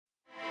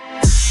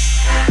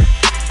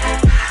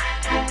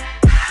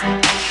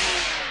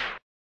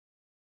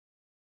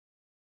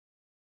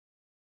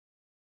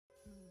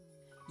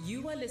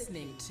are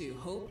listening to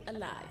Hope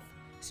Alive,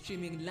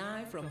 streaming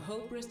live from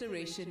Hope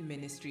Restoration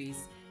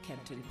Ministries,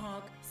 Kempton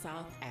Park,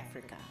 South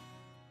Africa.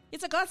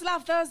 It's a God's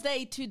Love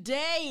Thursday.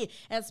 Today,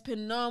 as per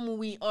norm,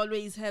 we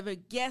always have a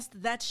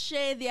guest that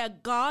share their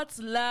God's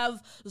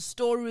love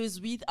stories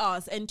with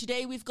us. And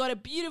today we've got a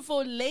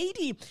beautiful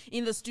lady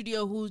in the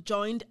studio who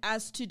joined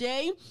us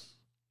today.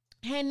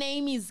 Her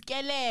name is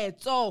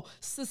Keletso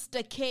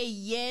Sister K.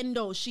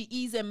 Yendo. She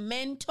is a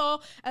mentor,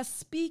 a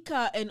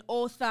speaker, an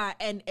author,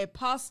 and a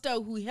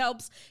pastor who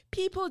helps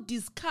people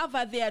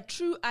discover their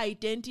true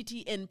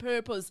identity and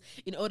purpose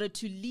in order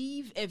to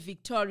live a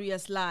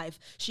victorious life.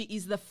 She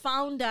is the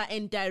founder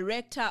and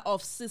director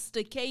of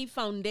Sister K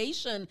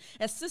Foundation,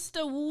 a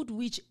sisterhood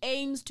which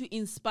aims to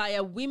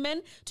inspire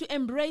women to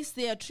embrace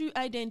their true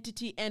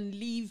identity and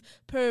live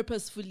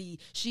purposefully.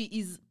 She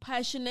is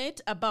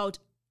passionate about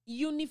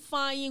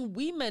unifying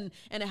women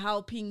and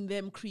helping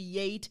them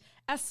create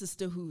a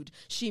sisterhood.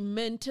 She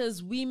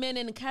mentors women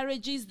and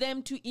encourages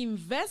them to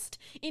invest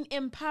in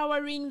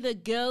empowering the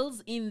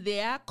girls in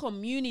their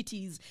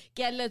communities.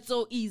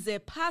 Keletso is a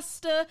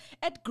pastor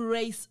at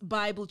Grace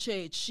Bible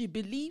Church. She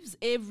believes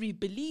every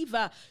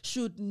believer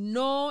should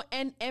know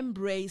and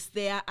embrace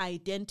their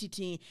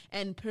identity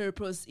and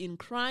purpose in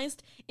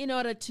Christ in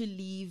order to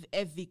live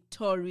a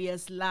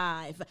victorious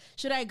life.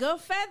 Should I go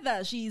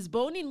further? She is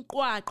born in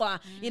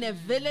QwaQwa, in a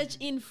village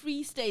in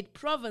Free State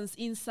Province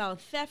in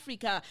South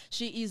Africa.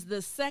 She is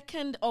the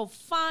second of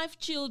 5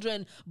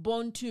 children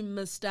born to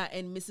Mr.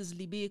 and Mrs.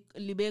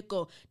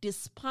 Libeko.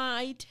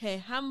 Despite her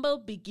humble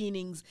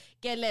beginnings,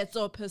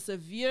 Keletso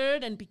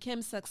persevered and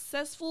became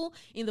successful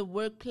in the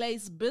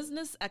workplace,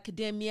 business,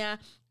 academia,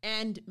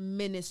 and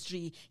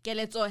ministry.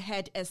 Keletso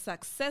had a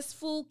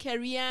successful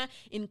career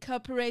in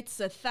corporate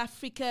South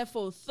Africa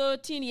for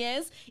 13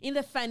 years in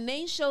the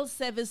financial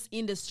service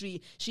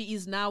industry. She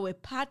is now a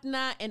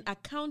partner and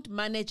account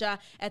manager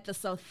at the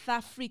South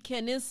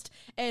Africanist,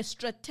 a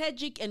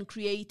strategic and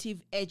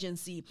creative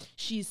agency.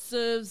 She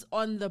serves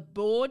on the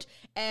board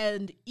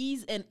and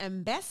is an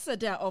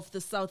ambassador of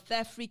the South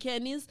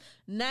Africanist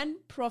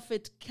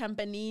non-profit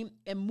company,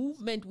 a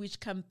movement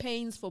which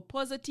campaigns for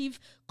positive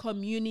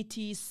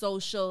community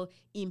social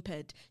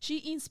impact.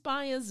 She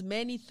inspires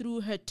many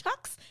through her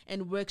talks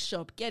and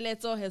workshops.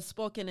 Keletso has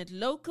spoken at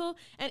local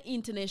and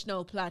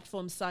international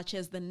platforms such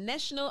as the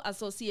National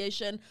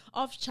Association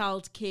of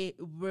Child Care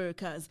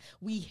Workers.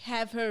 We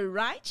have her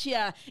right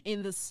here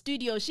in the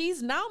studio.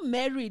 She's now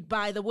married,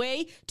 by the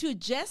way, to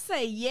Jesse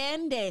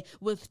Yende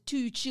with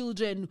 2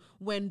 children.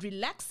 When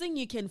relaxing,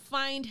 you can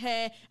find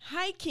her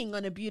hiking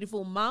on a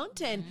beautiful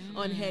mountain,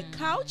 on her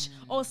couch,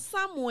 or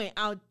somewhere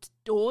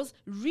outdoors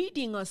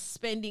reading or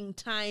spending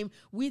time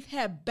with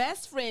her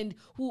best friend,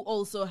 who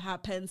also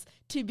happens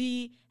to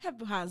be her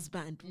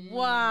husband.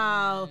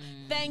 Wow.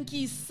 Thank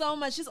you so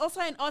much. She's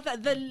also an author.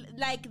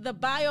 The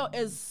bio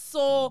is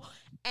so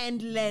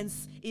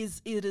endless.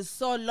 It is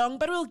so long,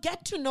 but we'll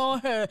get to know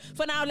her.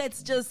 For now,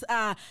 let's just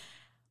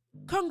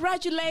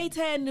congratulate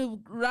her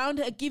and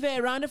give her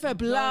a round of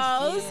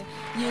applause.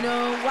 Yeah. You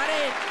know,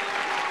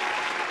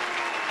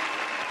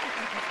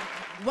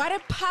 what a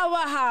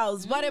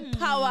powerhouse. What a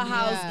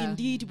powerhouse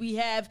indeed we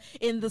have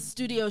in the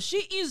studio. She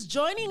is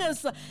joining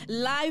us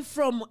live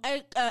from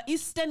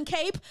Eastern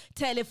Cape.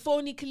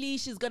 Telephonically,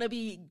 she's going to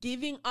be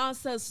giving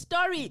us a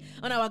story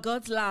on our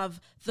God's Love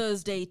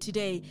Thursday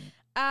today.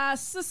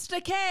 Sister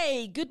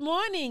K, good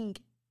morning.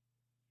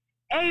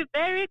 A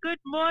very good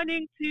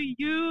morning to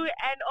you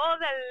and all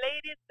the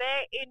ladies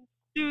there in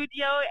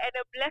studio, and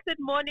a blessed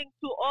morning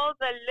to all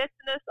the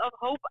listeners of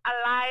Hope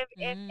Alive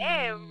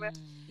FM.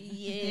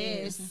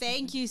 Yes,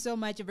 thank you so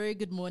much. A very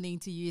good morning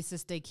to you,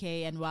 Sister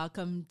K, and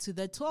welcome to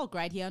the talk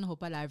right here on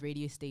Hope Alive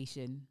radio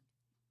station.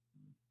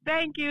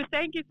 Thank you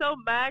so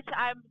much.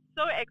 I'm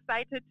so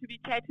excited to be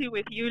chatting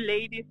with you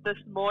ladies this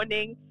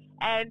morning,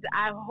 and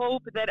I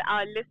hope that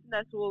our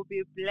listeners will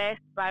be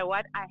blessed by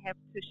what I have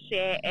to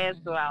share as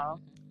well.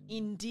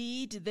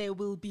 Indeed, they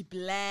will be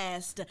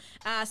blessed.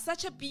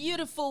 Such a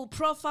beautiful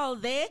profile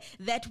there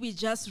that we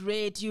just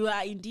read. You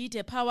are indeed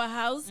a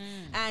powerhouse,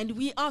 and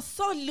we are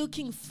so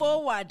looking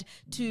forward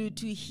to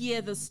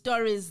hear the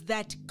stories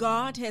that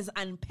God has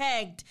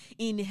unpacked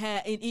in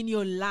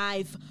your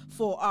life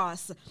for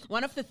us.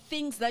 One of the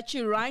things that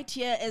you write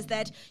here is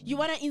that you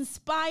want to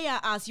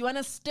inspire us. You want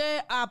to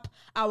stir up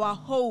our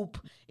hope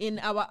in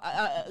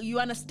you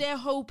want to stir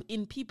hope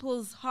in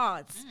people's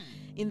hearts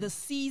in the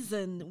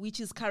season which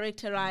is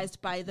characterized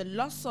by the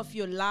loss of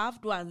your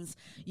loved ones.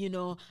 You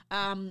know,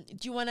 do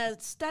you want to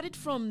start it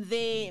from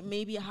there?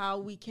 Maybe how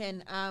we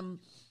can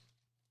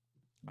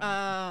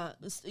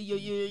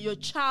your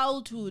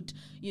childhood,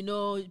 you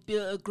know,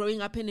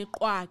 growing up in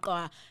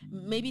QwaQwa.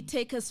 Maybe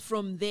take us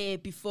from there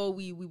before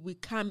we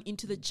come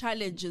into the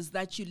challenges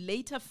that you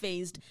later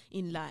faced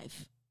in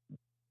life.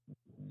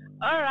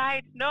 All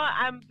right. No,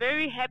 I'm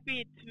very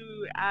happy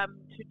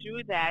to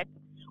do that.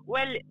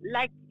 Well,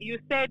 like you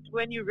said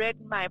when you read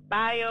my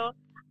bio,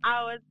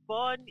 I was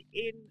born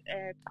in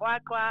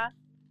QwaQwa.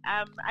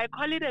 I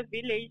call it a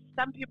village.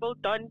 Some people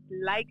don't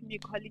like me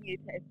calling it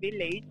a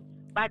village,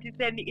 but it's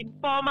an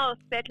informal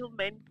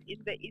settlement in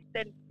the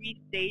Eastern Free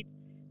State.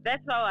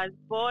 That's why I was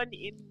born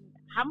in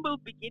humble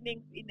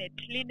beginnings in a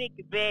clinic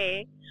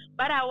there.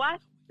 But I was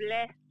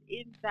blessed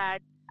in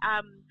that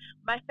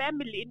my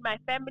family,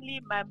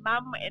 my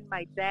mom and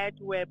my dad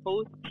were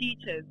both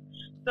teachers.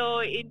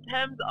 So in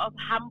terms of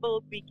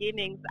humble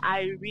beginnings,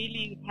 I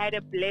really had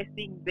a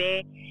blessing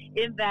there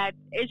in that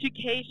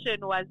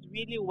education was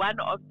really one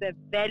of the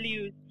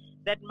values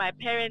that my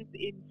parents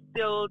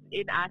instilled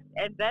in us.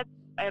 And that's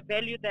a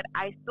value that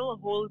I still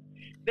hold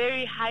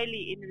very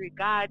highly in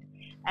regard.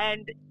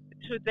 And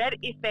to that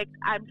effect,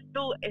 I'm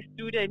still a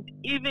student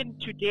even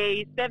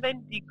today,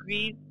 7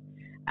 degrees,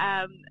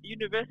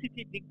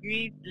 university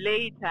degrees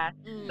later.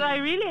 So I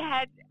really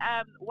had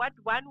what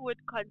one would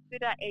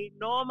consider a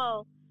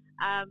normal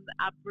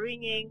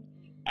upbringing,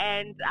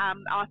 and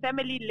our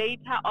family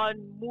later on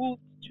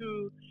moved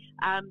to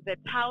the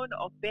town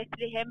of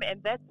Bethlehem,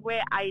 and that's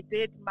where I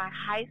did my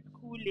high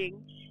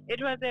schooling. It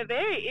was a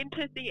very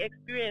interesting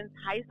experience,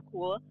 high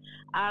school,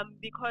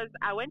 because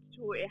I went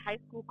to a high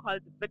school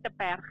called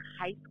Wittenberg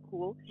High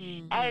School,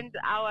 and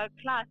our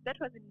class, that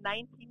was in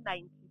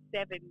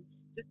 1997,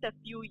 just a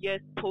few years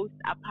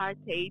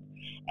post-apartheid,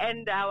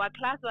 and our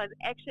class was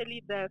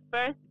actually the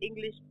first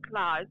English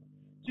class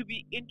to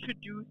be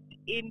introduced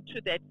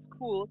into that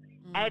school,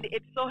 and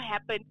it so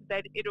happened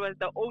that it was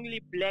the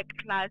only black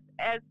class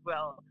as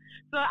well.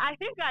 So I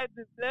think I've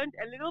learned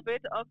a little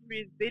bit of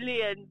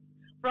resilience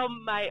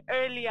from my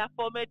earlier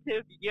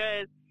formative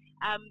years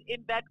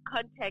in that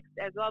context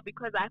as well,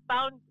 because I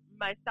found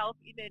myself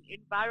in an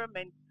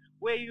environment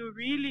where you're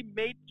really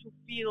made to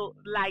feel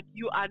like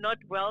you are not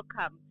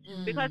welcome,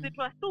 because it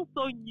was still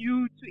so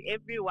new to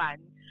everyone.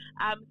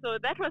 So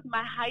that was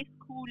my high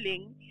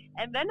schooling.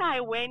 And then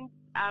I went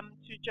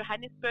to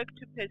Johannesburg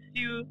to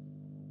pursue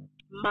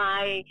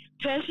my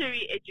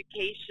tertiary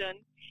education.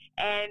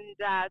 And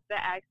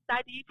I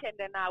studied, and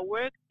then I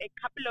worked a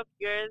couple of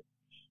years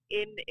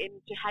in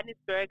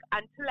Johannesburg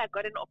until I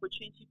got an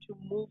opportunity to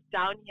move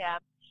down here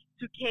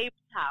to Cape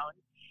Town.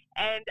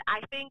 And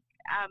I think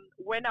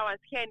when I was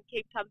here in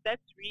Cape Town,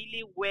 that's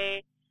really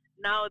where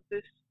now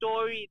the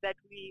story that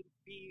we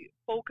be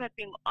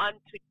focusing on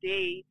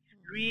today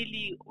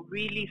really,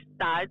 really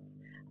starts.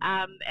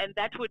 And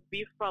that would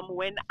be from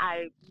when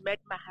I met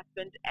my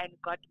husband and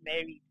got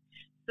married.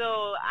 So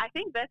I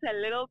think that's a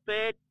little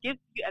bit, gives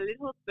you a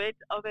little bit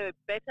of a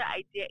better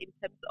idea in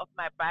terms of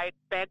my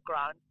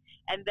background.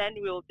 And then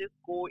we'll just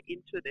go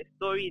into the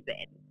story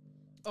then.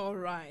 All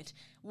right.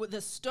 With the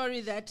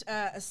story that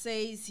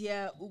says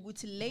here,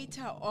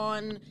 later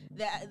on,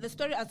 the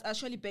story is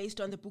actually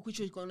based on the book, which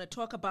we're going to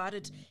talk about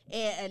it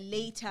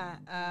later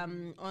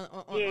on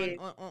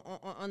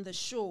the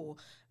show.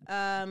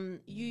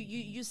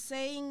 You're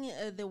saying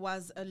there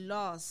was a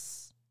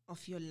loss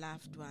of your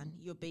loved one,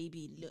 your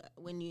baby,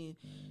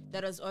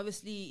 that was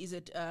obviously, is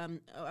it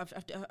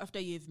after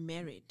you've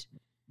married?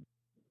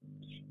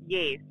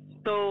 Yes.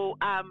 So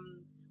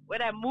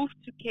when I moved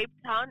to Cape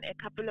Town a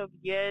couple of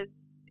years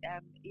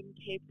in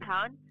Cape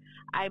Town,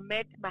 I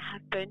met my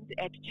husband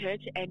at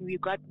church and we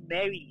got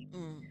married.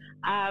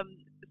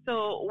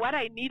 So what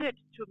I needed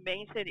to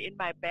mention in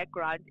my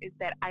background is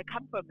that I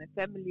come from a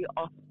family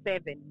of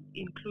 7,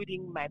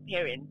 including my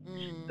parents.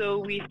 So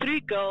we're 3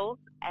 girls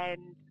and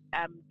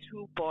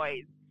 2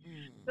 boys.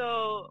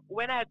 So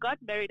when I got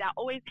married, I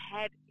always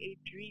had a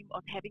dream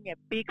of having a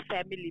big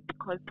family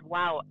because,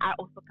 wow, I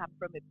also come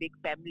from a big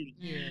family.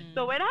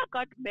 So when I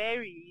got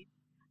married,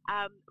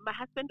 my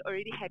husband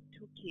already had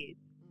 2 kids.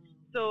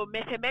 So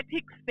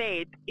mathematics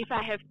said, if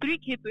I have 3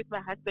 kids with my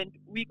husband,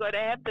 we're going to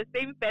have the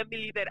same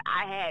family that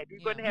I had.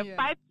 We're going to have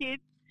 5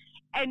 kids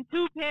and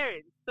 2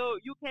 parents. So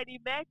you can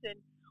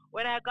imagine,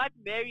 when I got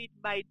married,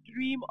 my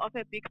dream of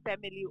a big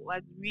family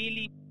was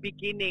really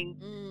beginning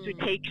to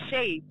take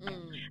shape.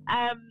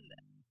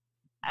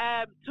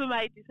 To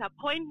my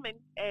disappointment,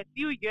 a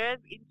few years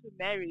into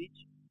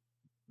marriage,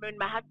 when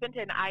my husband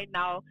and I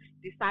now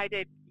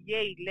decided,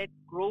 yay, let's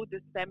grow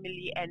this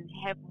family and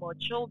have more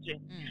children,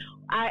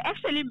 I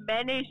actually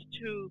managed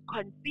to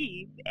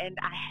conceive, and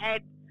I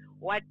had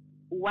what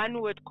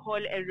one would call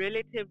a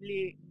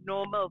relatively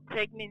normal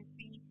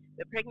pregnancy.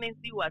 The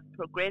pregnancy was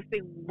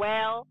progressing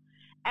well.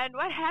 And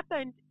what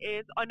happened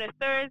is, on a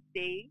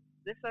Thursday,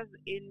 this was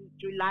in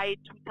July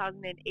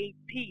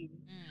 2018,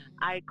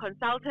 I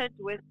consulted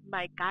with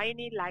my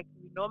gynae like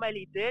we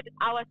normally did.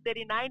 I was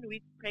 39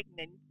 weeks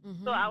pregnant,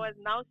 so I was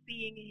now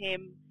seeing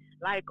him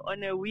like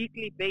on a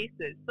weekly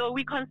basis. So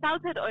we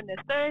consulted on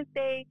a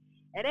Thursday,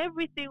 and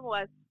everything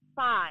was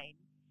fine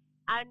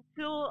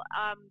until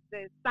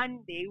the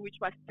Sunday, which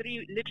was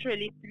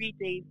literally 3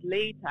 days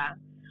later.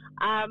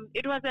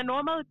 It was a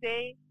normal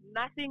day,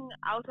 nothing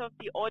out of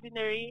the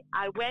ordinary.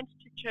 I went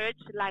to church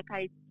like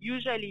I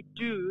usually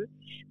do.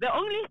 The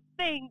only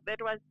thing that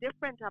was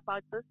different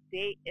about this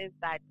day is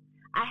that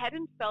I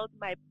hadn't felt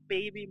my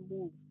baby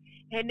move.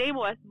 Her name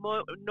was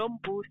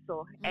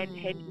Nombuso, and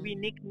we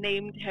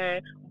nicknamed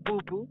her Boo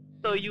Boo.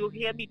 So you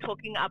hear me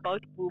talking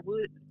about Boo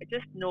Boo,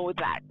 just know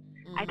that.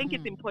 I think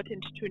it's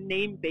important to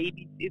name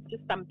babies. It's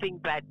just something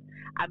that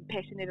I'm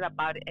passionate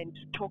about, and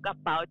to talk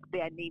about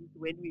their names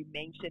when we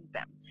mention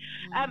them.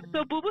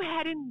 So Boo Boo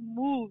hadn't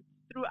moved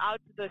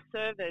throughout the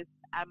service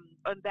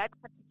on that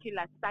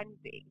particular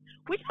Sunday,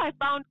 which I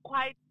found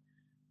quite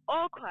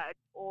awkward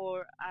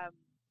or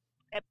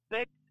a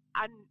bit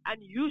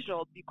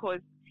unusual, because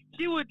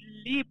she would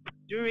leap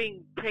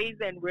during praise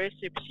and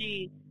worship.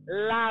 She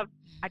loved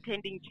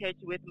attending church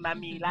with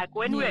mommy. Like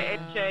when we were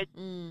at church,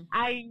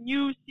 I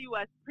knew she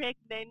was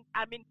pregnant.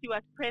 I mean, she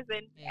was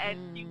present,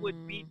 and she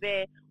would be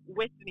there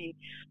with me.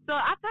 So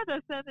after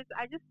the service,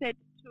 I just said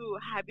to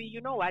Habi, you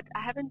know what?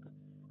 I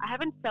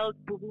haven't felt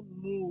Boo Boo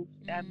move.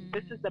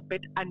 This is a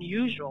bit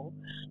unusual.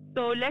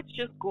 So let's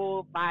just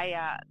go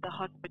via the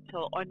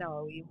hospital on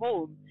our way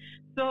home.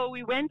 So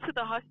we went to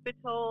the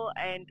hospital,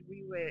 and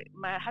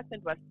my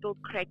husband was still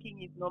cracking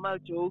his normal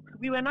jokes.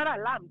 We were not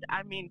alarmed.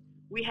 I mean,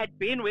 we had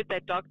been with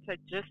the doctor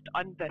just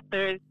on the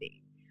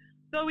Thursday.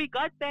 So we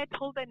got there,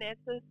 told the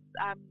nurses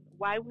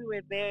why we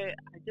were there.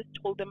 I just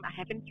told them I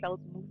haven't felt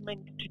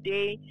movement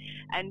today.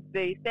 And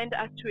they sent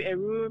us to a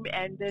room,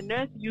 and the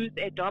nurse used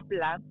a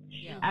Doppler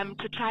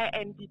to try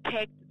and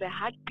detect the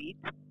heartbeat.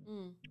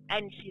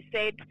 And she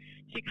said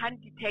she can't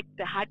detect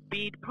the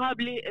heartbeat.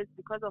 Probably is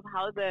because of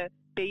how the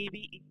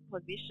baby is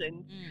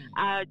positioned.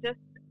 Just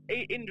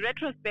in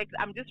retrospect,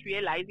 I'm just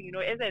realizing,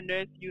 as a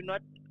nurse, you're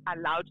not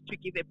allowed to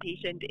give a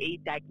patient a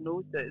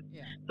diagnosis.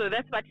 So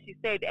that's what she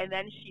said. And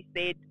then she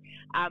said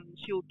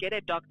she'll get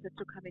a doctor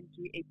to come and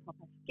do a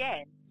proper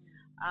scan.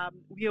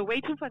 We are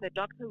waiting for the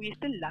doctor. We're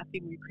still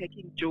laughing. We're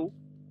cracking jokes.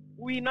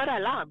 We're not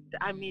alarmed.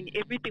 I mean,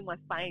 everything was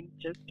fine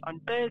just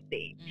on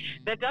Thursday.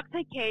 The doctor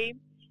came,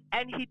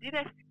 and he did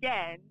a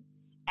scan,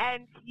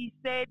 and he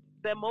said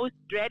the most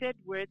dreaded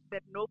words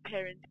that no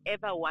parent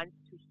ever wants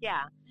to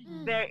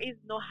hear. There is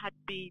no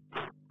heartbeat.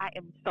 I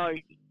am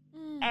sorry.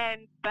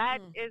 And that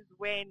is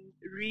when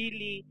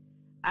really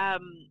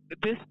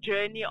this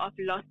journey of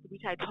loss,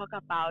 which I talk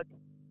about,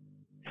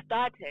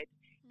 started.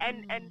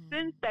 And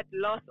since that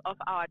loss of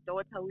our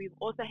daughter,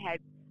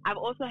 I've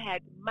also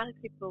had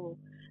multiple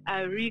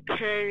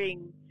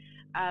recurring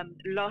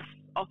loss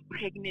of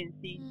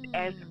pregnancies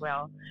as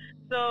well.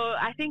 So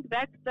I think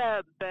that's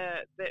the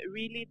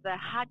really the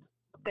heart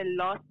of the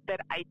loss that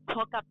I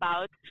talk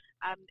about.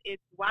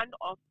 It's one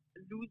of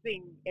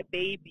losing a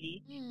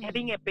baby,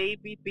 having a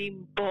baby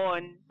being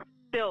born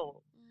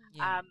still,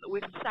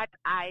 with shut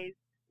eyes,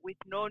 with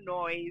no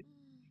noise,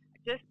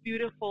 just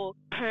beautiful,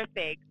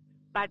 perfect,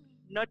 but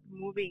not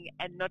moving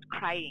and not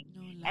crying.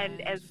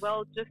 And as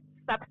well, just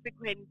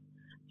subsequent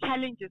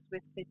challenges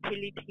with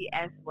fertility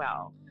as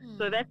well.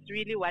 So that's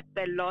really what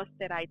the loss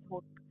that I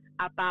talk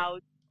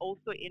about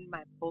also in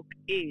my book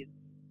is.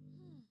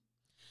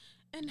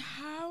 And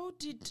how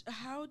did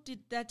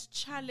that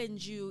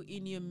challenge you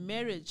in your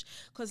marriage?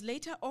 Because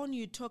later on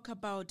you talk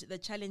about the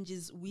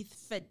challenges with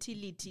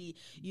fertility,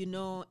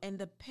 and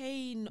the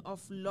pain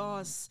of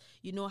loss.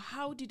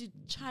 How did it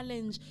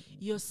challenge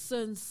your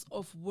sense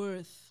of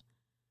worth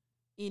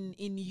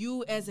in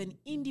you as an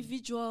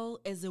individual,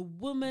 as a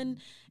woman,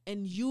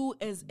 and you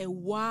as a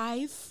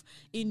wife,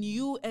 in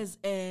you as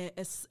a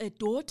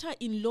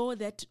daughter-in-law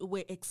that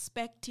were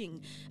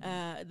expecting,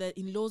 the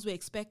in-laws were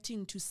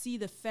expecting to see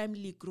the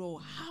family grow?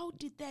 How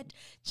did that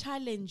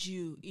challenge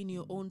you in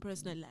your own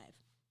personal life?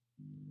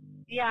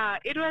 Yeah,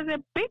 it was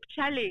a big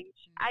challenge.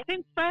 I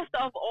think first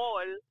of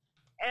all,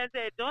 as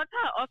a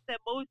daughter of the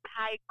Most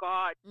High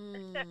God,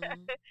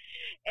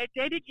 a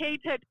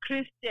dedicated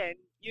Christian,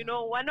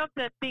 one of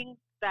the things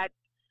that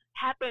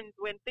happens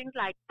when things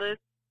like this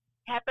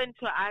happen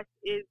to us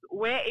is,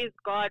 where is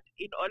God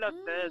in all of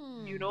this?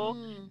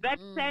 That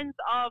sense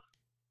of,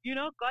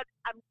 God,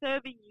 I'm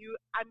serving you,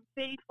 I'm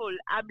faithful,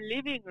 I'm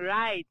living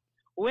right.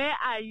 Where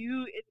are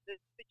you in this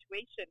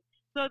situation?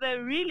 So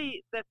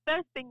the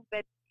first thing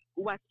that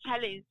was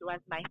challenged was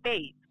my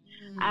faith.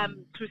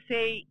 To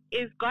say,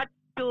 is God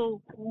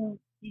still who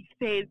he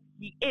says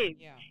he is?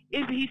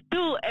 Is he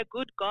still a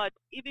good God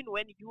even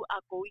when you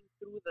are going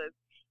through this?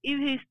 Is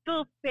he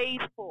still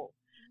faithful?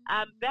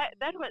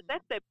 That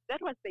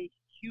was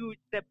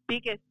the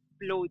biggest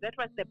blow. That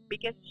was the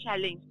biggest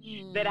challenge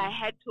that I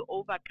had to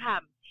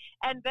overcome.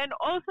 And then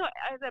also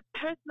as a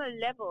personal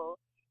level,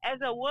 as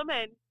a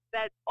woman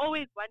that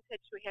always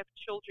wanted to have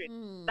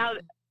children. Now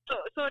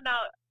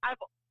I've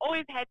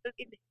always had this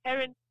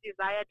inherent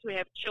desire to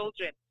have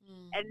children.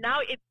 And now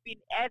it's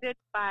been added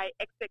by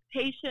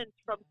expectations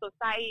from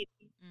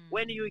society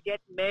when you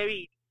get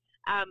married,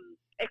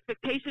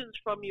 expectations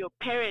from your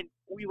parents.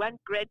 We want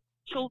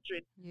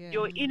grandchildren,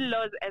 your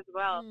in-laws as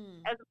well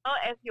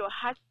as your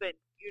husband,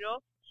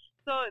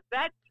 So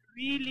that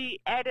really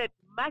added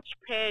much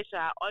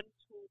pressure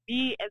onto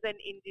me as an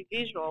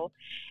individual.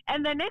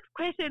 And the next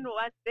question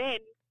was then,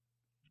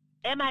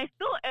 am I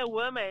still a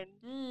woman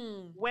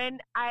when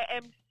I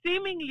am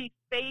seemingly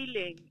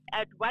failing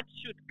at what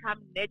should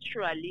come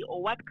naturally,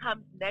 or what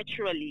comes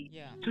naturally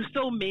to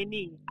so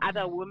many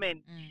other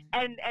women?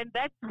 And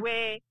that's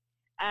where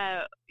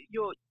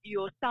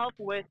your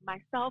self-worth, my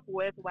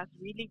self-worth was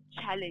really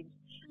challenged.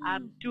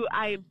 Do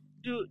I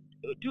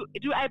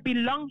do I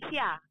belong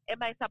here?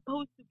 Am I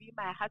supposed to be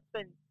my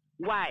husband's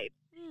wife?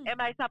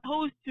 Am I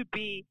supposed to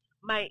be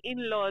my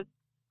in-laws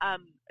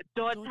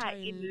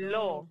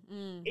daughter-in-law?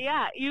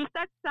 Yeah, you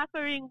start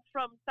suffering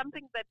from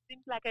something that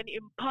seems like an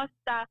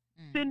imposter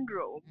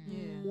syndrome,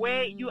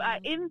 where you are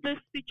in this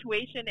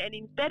situation, and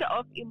instead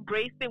of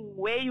embracing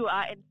where you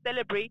are and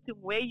celebrating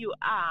where you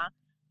are,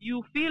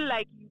 you feel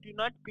like you do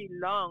not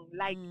belong.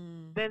 Like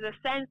there's a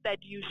sense that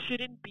you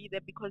shouldn't be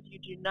there because you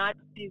do not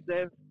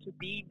deserve to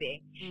be there.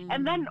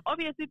 And then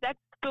obviously that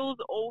spills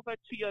over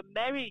to your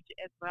marriage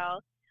as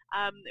well.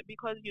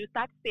 Because you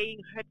start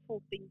saying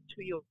hurtful things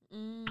to your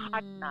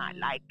partner,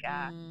 like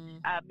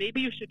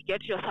maybe you should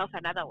get yourself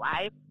another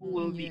wife who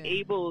will be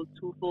able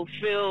to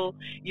fulfill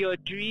your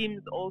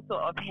dreams also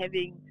of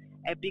having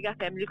a bigger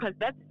family, because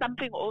that's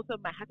something also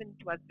my husband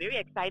was very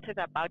excited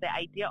about, the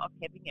idea of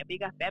having a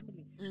bigger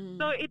family.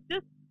 So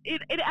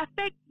it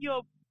affects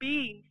your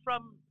being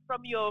from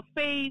your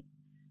faith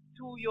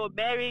to your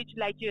marriage,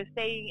 like you're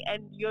saying,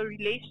 and your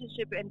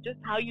relationship, and just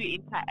how you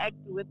interact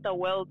with the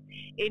world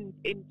in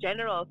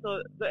general.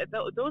 So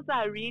those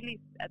are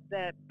really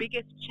the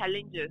biggest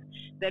challenges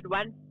that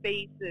one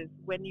faces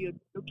when you're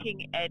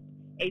looking at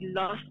a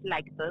loss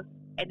like this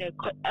and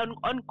an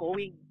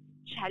ongoing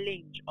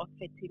challenge of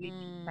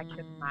fertility such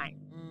as mine.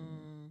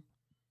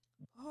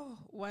 Oh,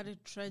 what a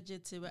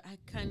tragedy. I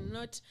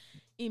cannot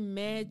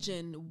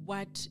imagine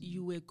what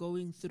you were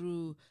going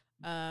through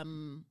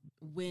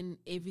when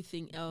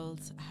everything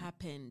else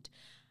happened.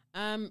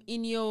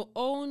 In your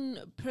own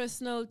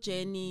personal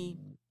journey,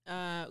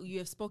 you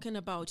have spoken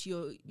about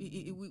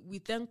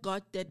we thank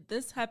God that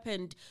this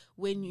happened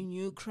when you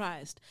knew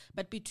Christ.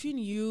 But between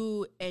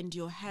you and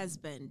your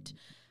husband,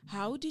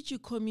 how did you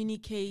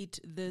communicate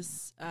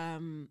this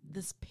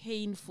this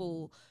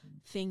painful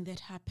thing that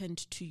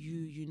happened to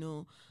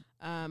you,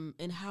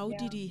 and how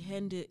did he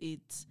handle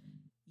it?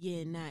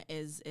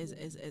 As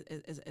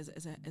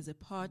a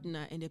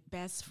partner and a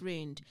best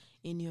friend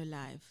in your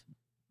life.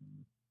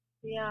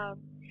 Yeah,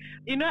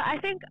 I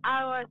think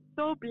I was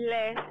so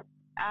blessed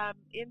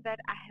in that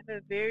I have a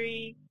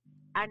very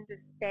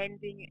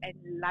understanding and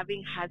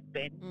loving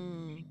husband,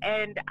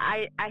 and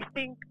I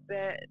think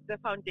the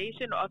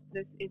foundation of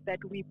this is that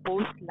we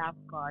both love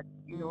God.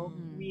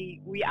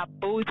 We are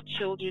both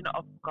children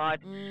of God,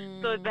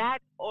 so that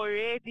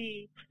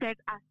already set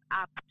us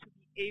up to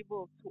be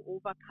able to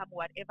overcome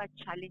whatever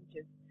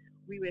challenges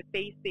we were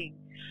facing.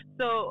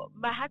 So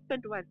my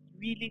husband was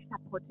really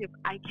supportive.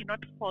 I cannot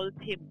fault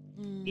him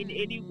in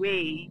any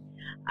way.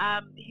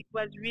 He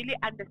was really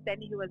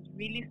understanding. He was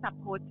really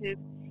supportive.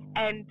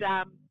 And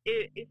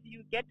if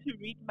you get to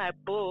read my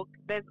book,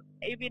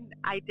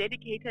 I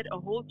dedicated a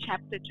whole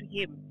chapter to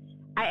him.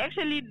 I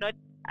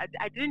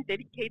didn't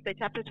dedicate the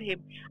chapter to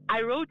him.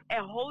 I wrote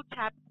a whole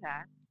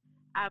chapter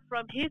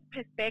from his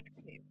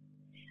perspective,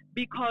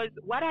 because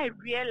what I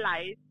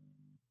realized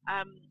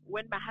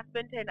when my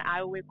husband and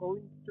I were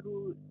going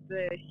through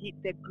the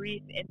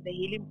grief and the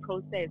healing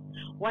process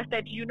was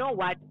that,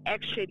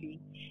 actually,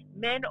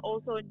 men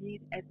also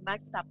need as much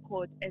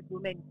support as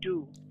women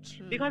do.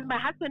 True. Because my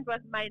husband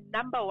was my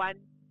number one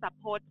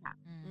supporter.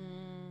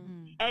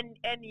 And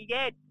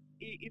yet,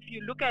 if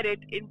you look at it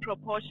in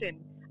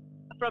proportion,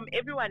 from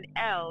everyone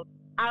else,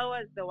 I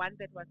was the one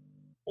that was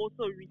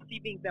also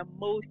receiving the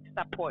most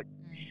support.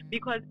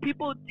 Because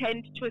people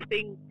tend to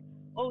think,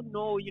 oh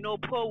no,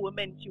 poor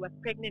woman, she was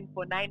pregnant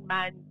for 9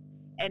 months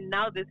and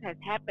now this has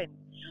happened.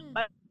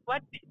 But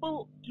what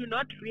people do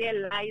not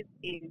realize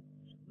is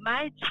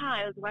my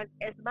child was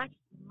as much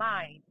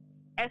mine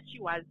as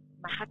she was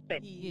my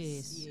husband.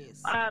 Yes.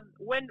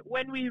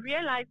 When we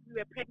realized we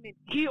were pregnant,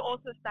 he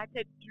also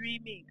started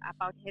dreaming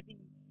about having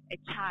a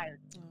child.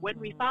 When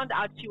we found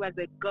out she was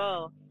a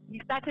girl,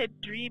 he started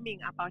dreaming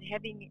about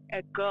having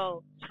a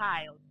girl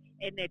child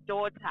and a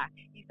daughter.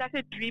 He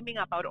started dreaming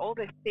about all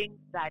the things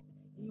that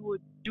he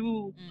would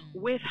do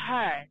with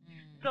her.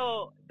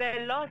 So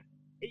the loss,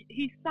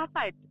 he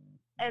suffered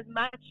as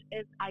much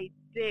as I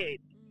did.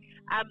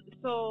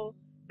 So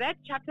that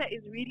chapter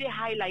is really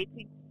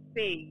highlighting to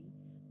say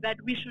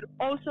that we should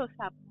also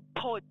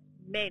support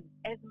men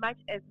as much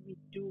as we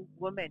do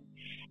women.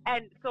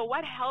 And so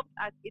what helped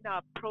us in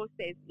our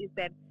process is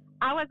that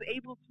I was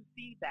able to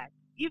see that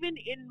even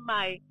in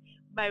my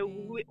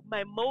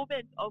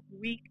moments of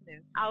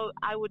weakness,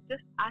 I would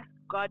just ask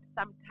God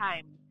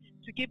sometimes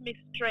to give me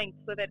strength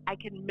so that I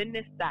can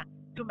minister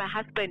to my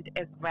husband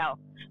as well.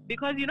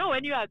 Because,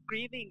 when you are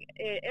grieving,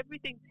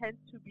 everything tends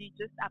to be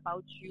just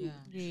about you.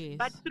 Yeah. Yes.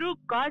 But through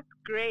God's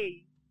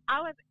grace,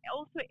 I was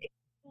also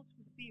able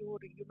to see,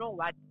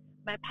 what?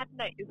 My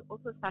partner is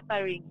also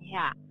suffering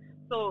here.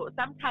 So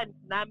sometimes,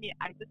 Nami,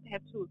 I just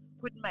have to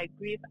put my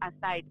grief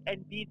aside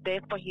and be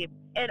there for him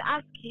and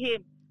ask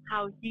him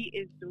how he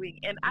is doing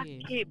and ask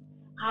him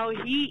how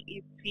he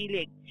is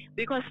feeling.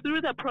 Because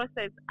through the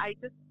process, I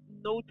just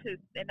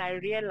noticed and I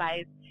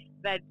realized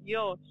that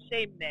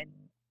shame, man,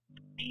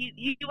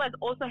 he was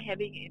also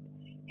having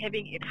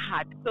it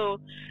hard. So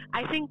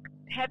I think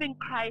having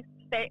Christ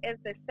as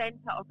the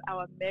center of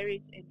our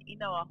marriage and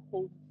in our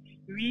home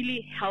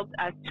really helped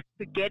us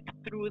to get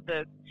through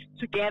this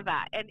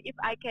together. And if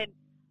I can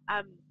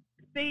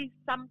say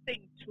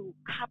something to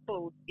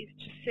couples, is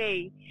to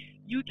say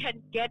you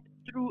can get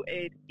through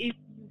it if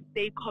you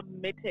stay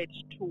committed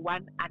to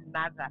one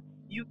another.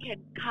 You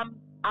can come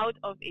out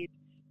of it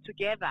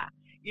together.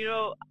 You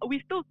know,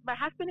 my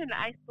husband and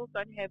I still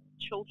don't have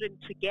children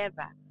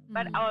together,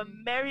 but our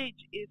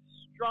marriage is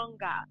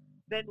stronger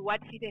than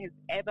what it has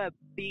ever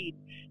been.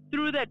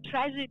 Through the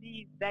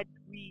tragedies that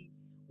we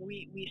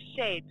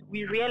shared,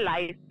 we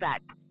realized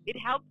that it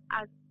helped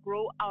us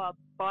grow our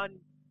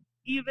bond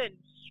even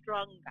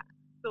stronger.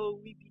 So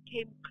we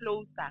became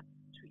closer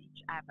to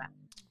each other.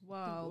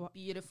 Wow,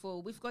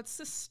 beautiful. We've got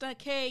Sister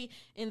K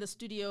in the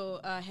studio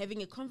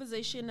having a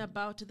conversation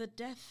about the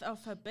death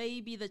of her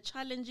baby, the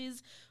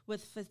challenges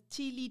with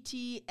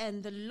fertility,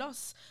 and the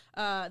loss,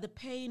 the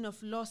pain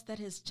of loss that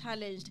has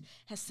challenged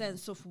her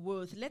sense of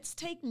worth. Let's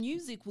take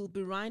music. We'll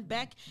be right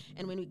back.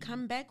 And when we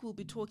come back, we'll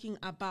be talking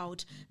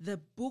about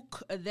the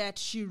book that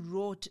she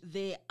wrote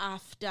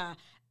thereafter.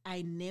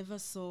 I Never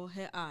Saw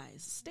Her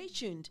Eyes. Stay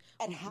tuned.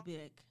 We'll be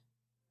back.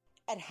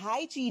 At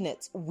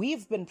Hygienit,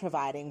 we've been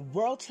providing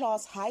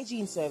world-class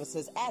hygiene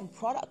services and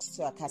products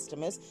to our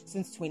customers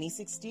since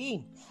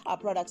 2016. Our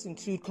products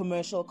include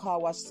commercial car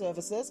wash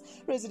services,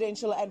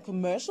 residential and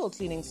commercial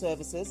cleaning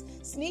services,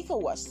 sneaker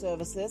wash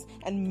services,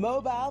 and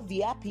mobile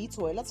VIP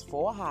toilets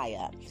for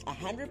hire.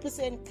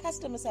 100%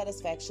 customer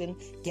satisfaction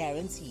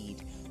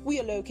guaranteed. We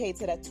are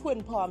located at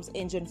Twin Palms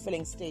Engine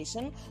Filling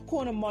Station,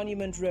 Corner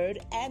Monument Road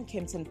and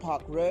Kempton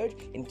Park Road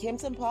in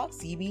Kempton Park,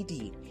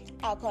 CBD.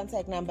 Our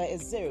contact number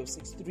is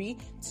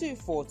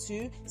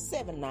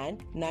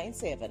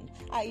 063-242-7997.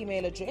 Our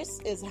email address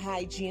is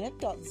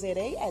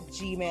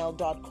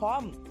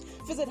hygienit.za@gmail.com.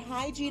 Visit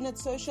Hygienit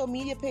social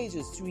media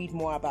pages to read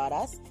more about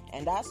us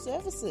and our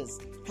services.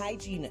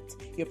 Hygienit,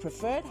 your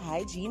preferred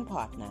hygiene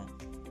partner.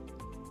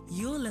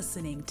 You're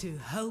listening to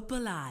Hope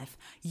Alive,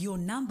 your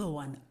number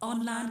one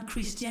online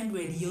Christian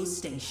radio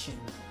station.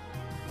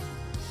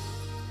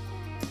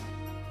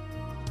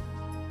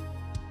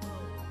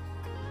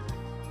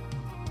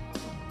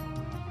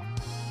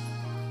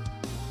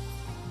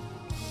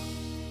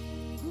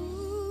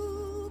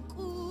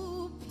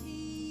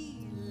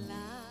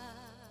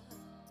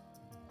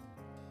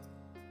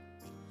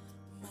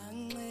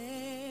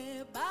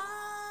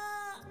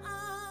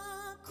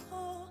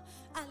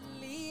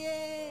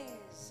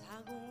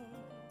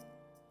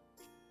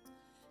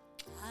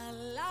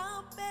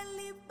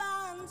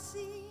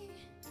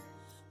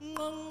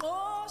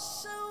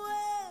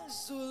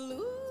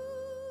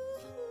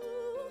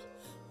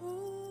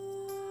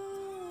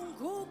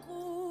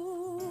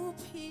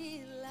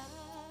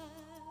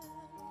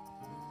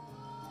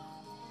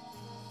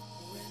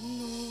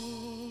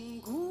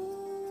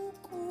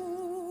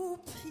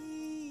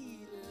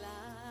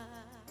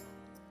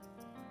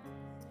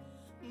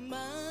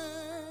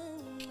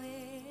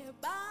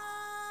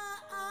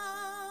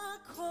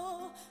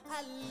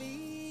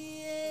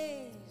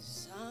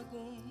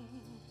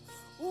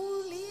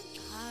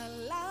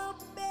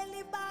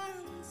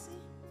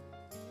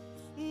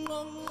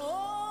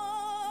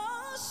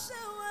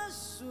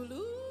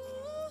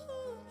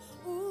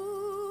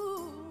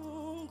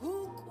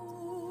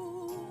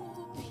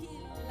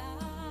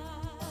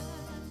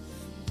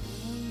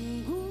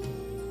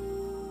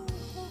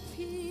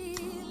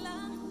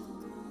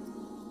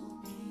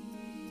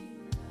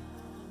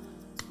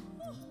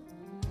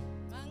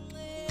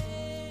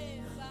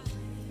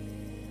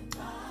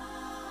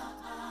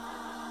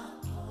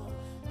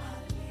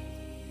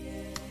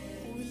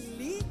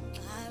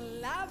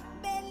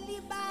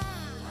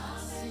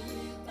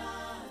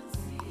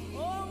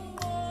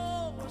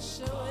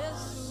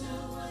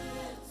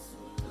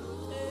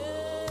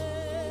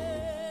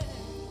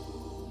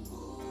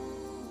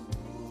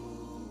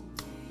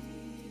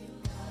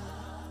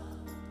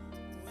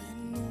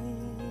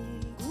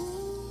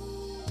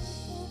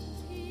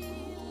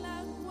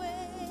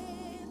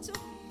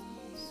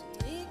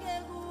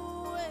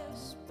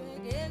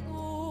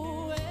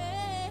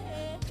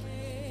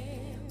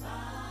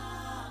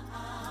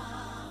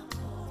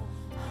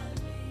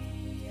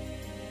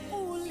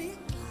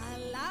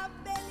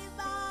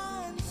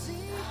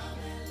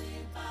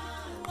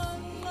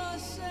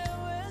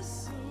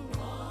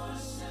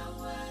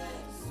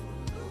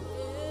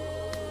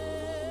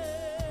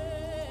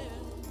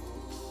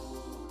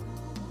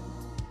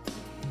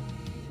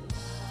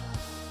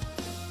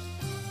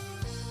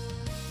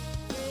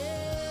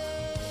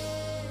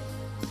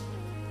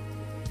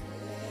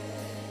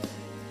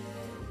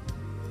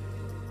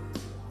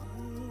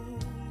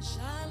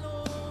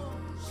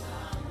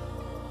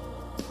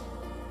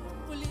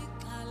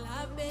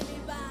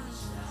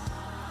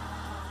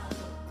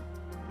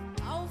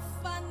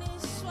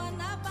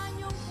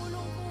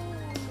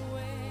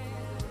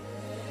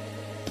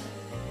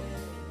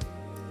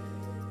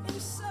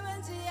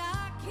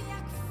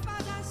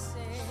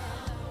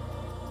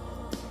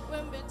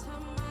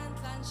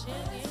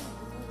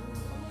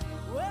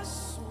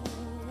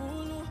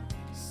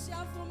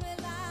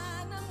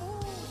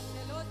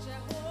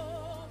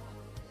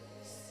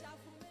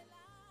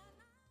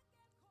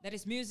 That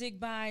is music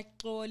by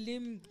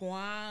Xolim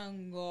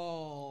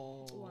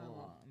Mngwango.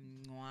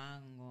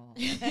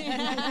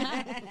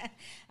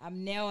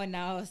 I'm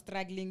now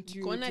struggling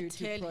to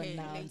pronounce.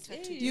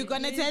 You're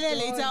gonna tell her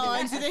later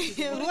on today.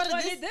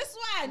 What is this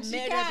one? She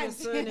can't.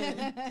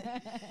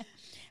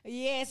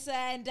 Yes,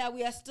 and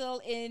we are still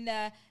in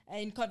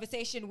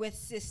conversation with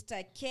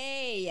Sister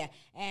K,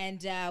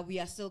 and we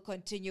are still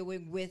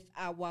continuing with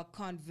our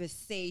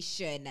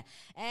conversation.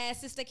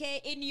 Sister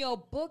K, in your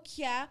book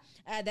here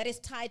that is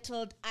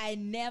titled "I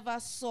Never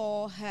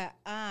Saw Her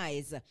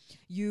Eyes,"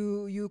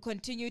 you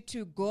continue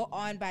to go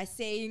on by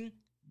saying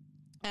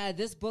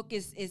this book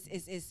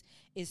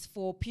is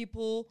for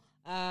people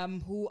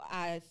who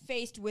are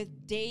faced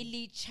with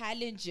daily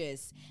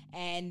challenges,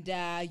 and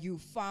you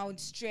found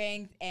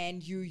strength,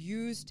 and you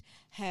used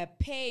her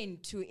pain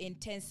to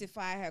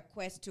intensify her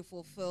quest to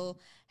fulfill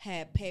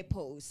her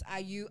purpose. Are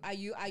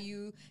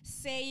you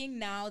saying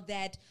now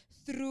that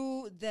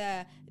through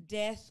the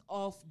death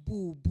of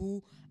Boo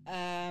Boo,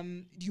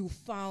 you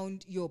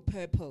found your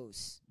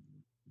purpose?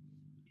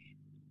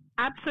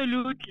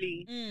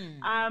 Absolutely.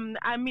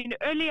 I mean,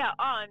 earlier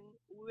on,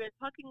 we were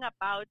talking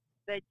about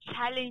the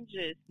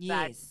challenges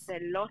that the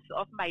loss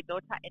of my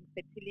daughter and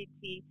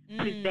fertility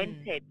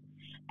presented.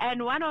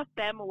 And one of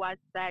them was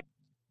that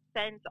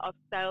sense of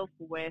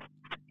self-worth.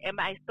 Am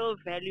I still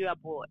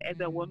valuable as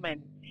a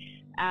woman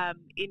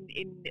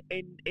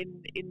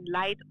in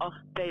light of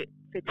the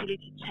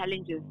fertility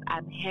challenges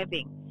I'm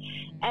having?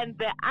 And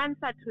the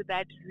answer to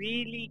that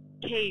really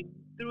came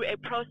through a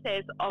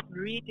process of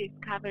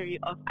rediscovery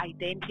of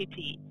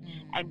identity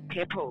and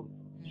purpose.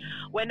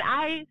 When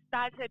I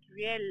started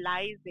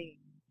realizing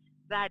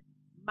that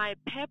my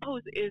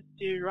purpose is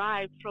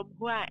derived from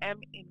who I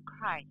am in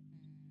Christ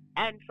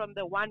and from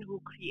the one who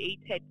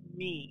created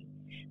me,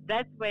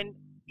 that's when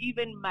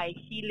even my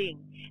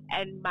healing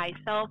and my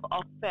self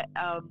of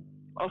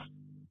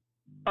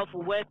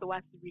worth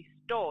was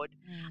restored.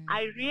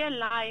 I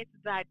realized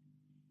that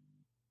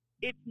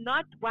it's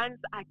not one's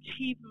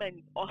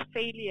achievements or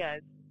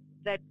failures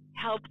that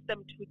helps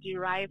them to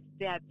derive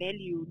their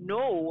value.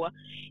 No,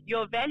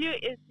 your value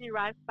is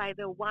derived by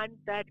the one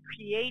that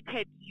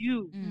created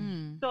you.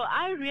 So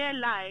I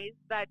realized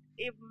that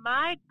if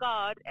my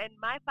God and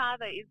my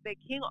Father is the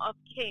King of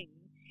Kings,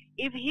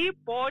 if He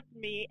bought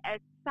me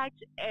at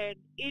such an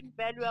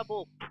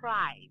invaluable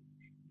price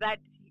that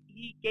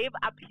He gave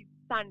up His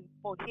Son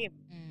for Him,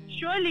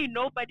 surely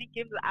nobody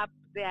gives up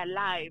their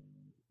life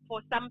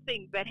for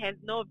something that has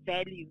no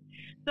value.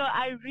 So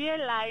I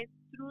realized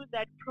through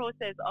that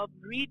process of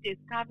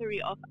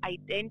rediscovery of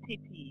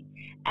identity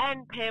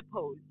and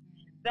purpose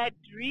that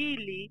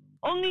really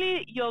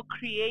only your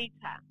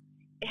Creator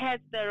has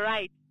the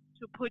right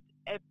to put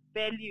a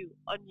value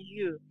on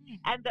you.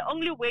 And the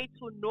only way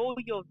to know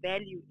your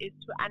value is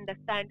to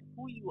understand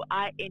who you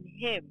are in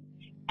Him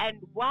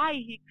and why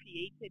He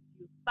created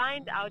you.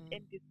 Find out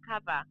and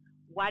discover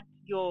what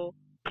your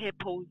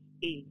purpose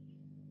is.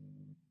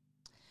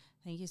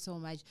 Thank you so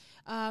much.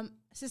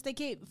 Sister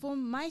K,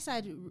 from my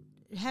side,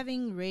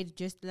 having read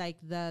just like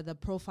the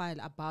profile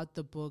about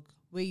the book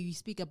where you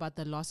speak about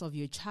the loss of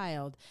your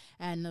child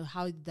and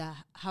how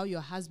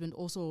your husband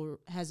also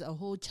has a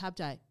whole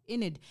chapter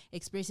in it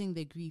expressing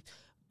the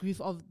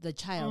grief of the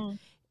child.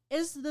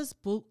 Is this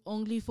book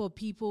only for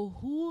people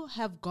who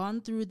have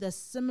gone through the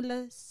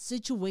similar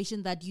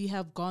situation that you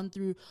have gone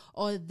through,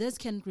 or this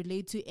can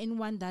relate to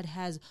anyone that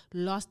has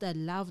lost a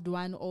loved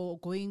one or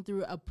going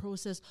through a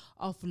process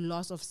of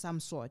loss of some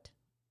sort?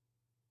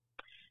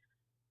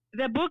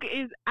 The book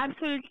is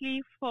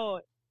absolutely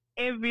for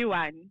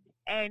everyone.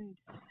 And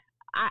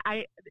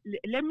I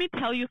let me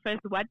tell you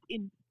first what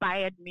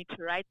inspired me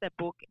to write the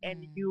book,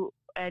 and you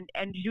and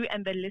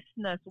the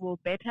listeners will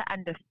better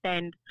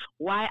understand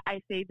why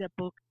I say the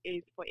book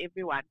is for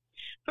everyone.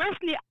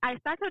 Firstly, I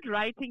started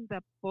writing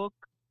the book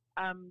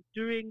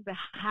during the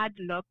hard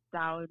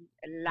lockdown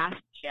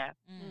last year,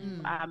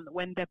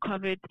 when the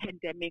COVID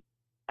pandemic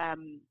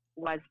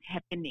was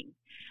happening.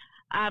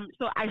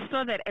 So I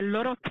saw that a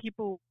lot of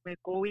people were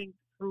going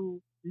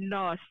through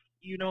loss.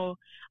 You know,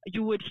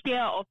 you would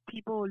hear of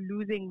people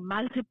losing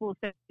multiple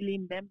family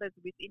members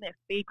within a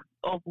space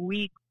of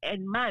weeks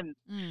and months.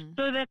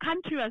 So the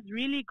country was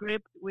really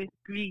gripped with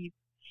grief.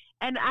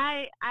 And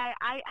I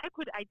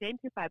could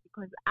identify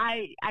because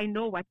I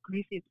know what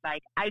grief is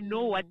like. I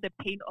know what the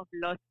pain of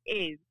loss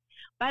is.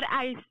 But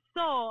I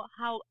saw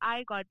how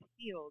I got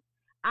healed.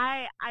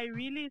 I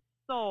really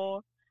saw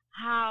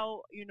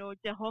how, you know,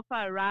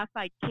 Jehovah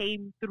Rapha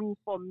came through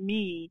for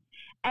me.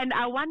 And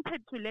I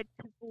wanted to let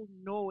people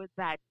know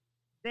that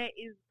there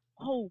is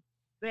hope.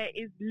 There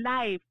is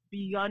life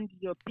beyond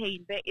your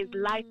pain. There is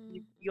life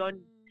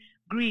beyond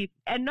grief.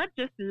 And not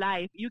just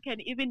life, you can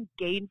even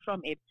gain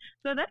from it.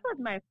 So that was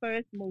my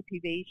first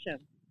motivation.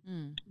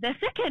 The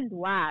second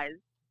was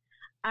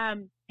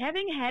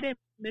having had a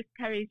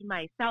miscarriage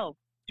myself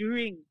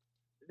during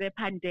the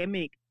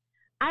pandemic.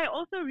 I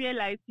also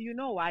realized, you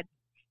know what,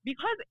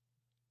 because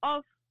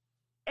of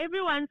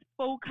everyone's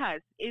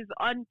focus is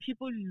on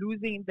people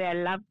losing their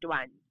loved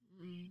ones.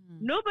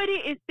 Nobody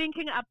is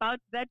thinking about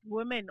that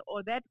woman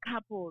or that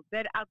couple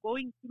that are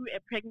going through a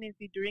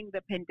pregnancy during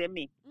the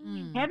pandemic.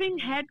 Having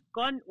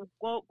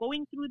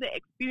going through the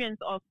experience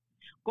of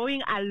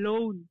going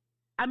alone.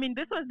 I mean,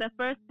 this was the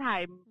first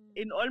time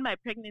in all my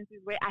pregnancies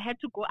where I had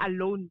to go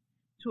alone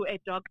to a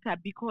doctor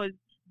because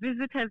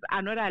visitors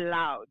are not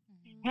allowed.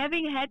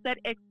 Having had that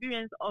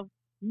experience of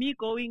me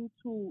going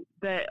to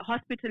the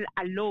hospital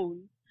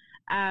alone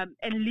and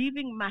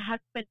leaving my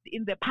husband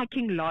in the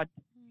parking lot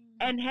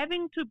and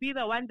having to be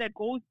the one that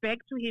goes back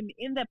to him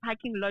in the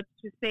parking lot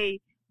to say,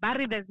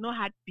 Barry, there's no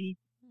heartbeat.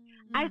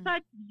 I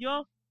thought,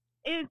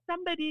 is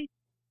somebody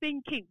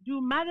thinking?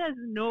 Do mothers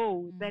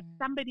know that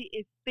somebody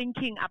is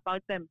thinking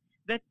about them,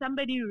 that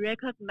somebody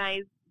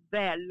recognizes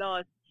their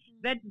loss,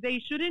 that they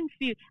shouldn't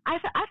feel? I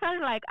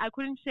felt like I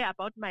couldn't share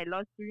about my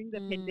loss during the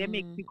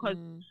pandemic because,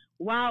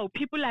 wow,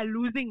 people are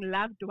losing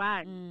loved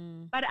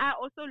ones. But I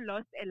also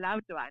lost a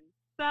loved one.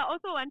 So I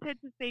also wanted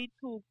to say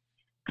to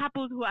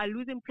couples who are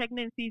losing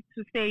pregnancies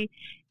to say,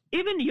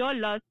 even your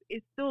loss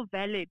is still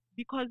valid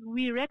because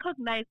we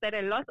recognize that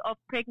a loss of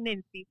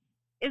pregnancy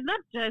is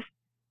not just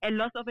a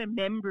loss of a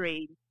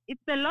membrane.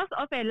 It's the loss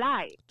of a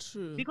life.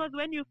 True. Because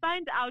when you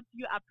find out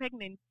you are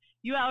pregnant,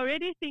 you are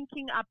already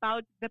thinking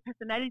about the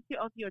personality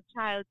of your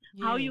child,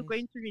 how you're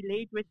going to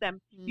relate with them.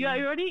 You are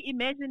already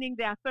imagining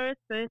their first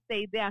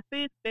birthday, their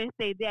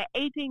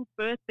 18th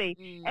birthday.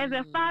 As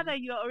a father,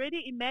 you're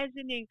already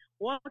imagining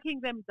walking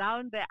them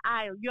down the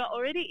aisle. You're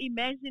already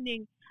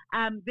imagining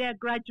their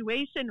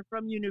graduation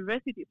from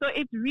university. So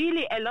it's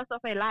really a loss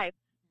of a life.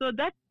 So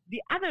that's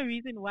the other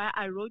reason why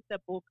I wrote the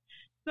book.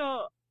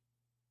 So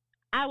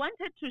I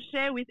wanted to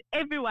share with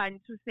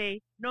everyone to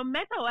say, no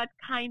matter what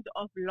kind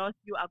of loss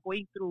you are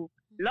going through,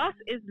 loss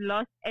is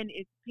loss and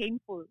it's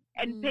painful.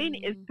 And pain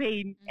is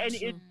pain and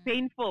it's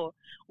painful.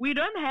 We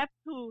don't have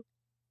to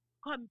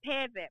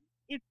compare them.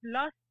 It's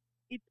loss,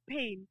 it's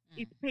pain,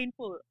 it's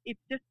painful. It's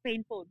just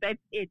painful. That's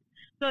it.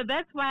 So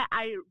that's why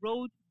I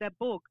wrote the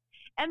book.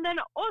 And then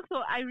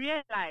also I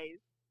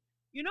realized,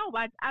 you know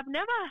what? I've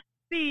never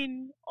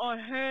seen or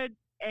heard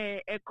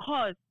a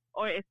course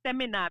or a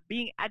seminar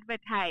being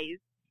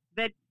advertised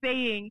that's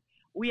saying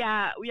we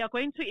are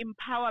going to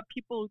empower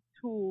people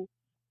to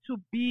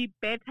be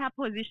better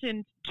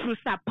positioned to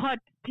support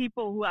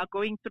people who are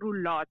going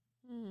through loss.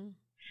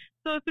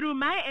 So through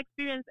my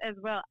experience as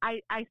well,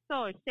 I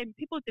saw shame.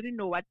 People didn't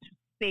know what to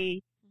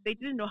say. They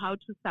didn't know how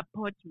to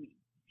support me.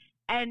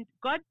 And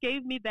God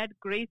gave me that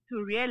grace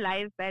to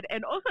realize that,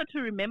 and also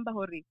to remember,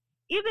 Hori,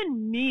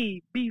 even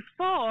me,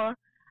 before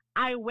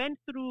I went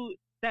through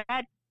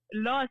that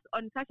loss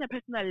on such a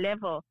personal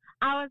level,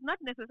 I was not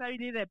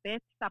necessarily the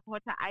best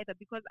supporter either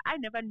because I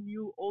never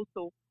knew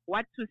also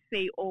what to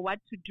say or what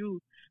to do.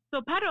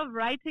 So part of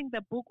writing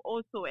the book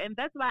also, and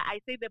that's why I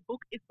say the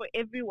book is for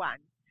everyone.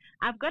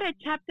 I've got a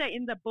chapter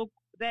in the book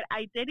that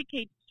I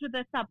dedicate to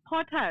the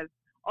supporters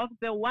of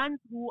the ones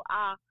who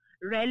are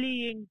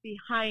rallying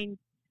behind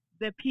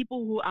the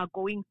people who are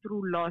going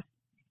through loss.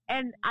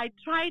 And I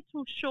try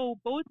to show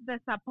both the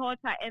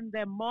supporter and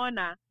the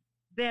mourner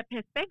their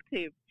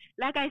perspective.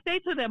 Like I say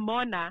to the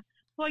mourner,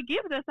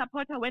 forgive the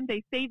supporter when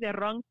they say the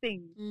wrong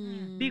thing,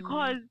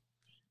 because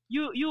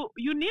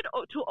you need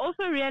to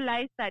also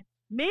realize that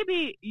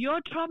maybe your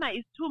trauma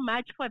is too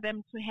much for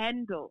them to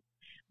handle,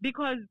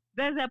 because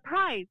there's a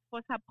price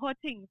for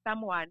supporting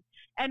someone.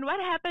 And what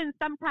happens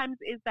sometimes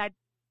is that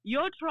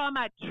your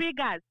trauma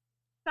triggers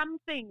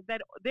something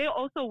that they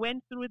also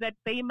went through that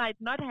they might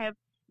not have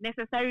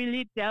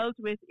necessarily dealt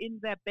with in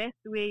the best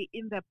way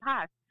in the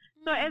past.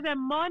 So as a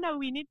mourner,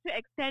 we need to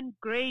extend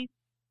grace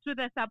to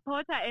the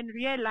supporter and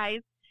realize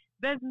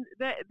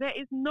there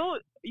is no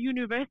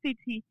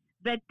university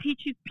that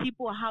teaches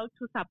people how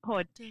to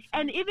support. Definitely.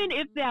 And even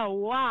if there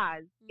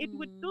was, it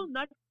would still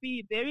not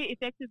be very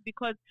effective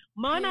because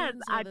mourners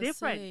are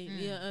different.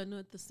 Yeah,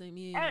 not the same.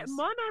 Yes.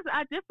 Mourners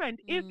are different.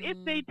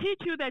 If they teach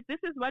you that this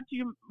is what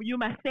you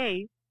must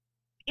say,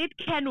 it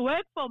can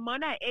work for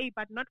mourner A,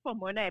 but not for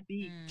mourner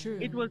B. True.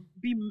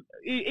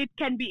 It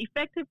can be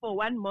effective for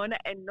one mourner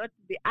and not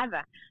the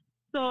other.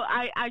 So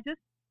I just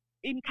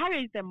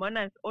encourage the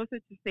mourners also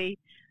to say,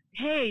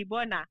 hey,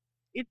 Bona,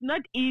 it's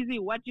not easy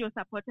what your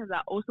supporters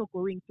are also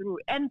going through.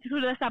 And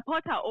to the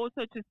supporter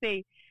also to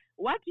say,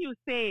 what you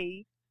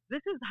say, this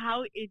is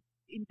how it's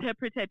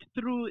interpreted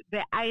through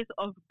the eyes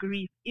of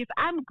grief. If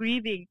I'm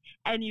grieving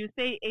and you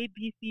say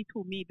ABC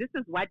to me, this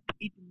is what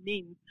it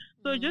means.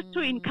 So just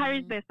to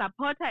encourage the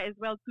supporter as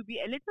well to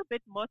be a little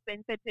bit more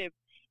sensitive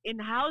in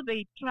how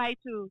they try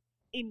to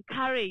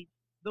encourage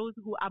those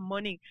who are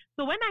mourning.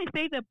 So when I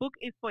say the book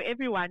is for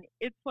everyone,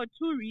 it's for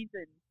two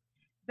reasons.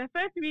 The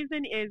first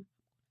reason is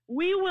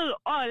we will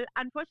all,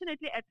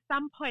 unfortunately, at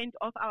some point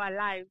of our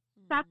lives,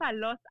 suffer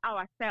loss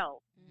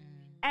ourselves.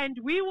 And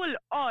we will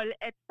all,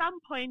 at some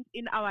point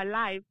in our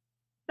lives,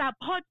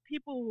 support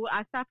people who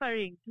are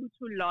suffering due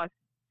to loss.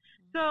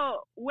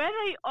 So whether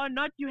or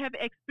not you have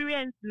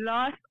experienced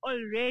loss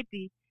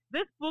already,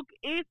 this book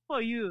is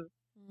for you,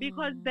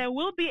 because there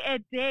will be a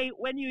day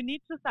when you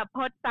need to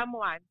support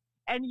someone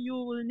and you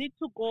will need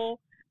to go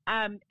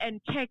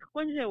and check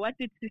what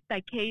did Sister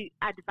K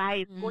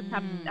advise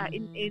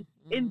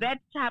in that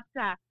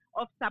chapter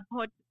of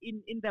support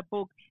in the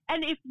book.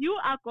 And if you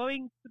are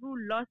going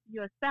through loss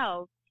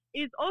yourself,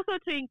 it's also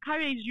to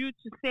encourage you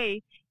to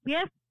say,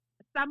 here's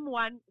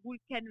someone who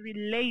can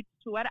relate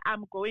to what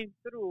I'm going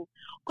through.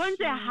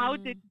 How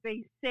did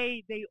they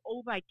say they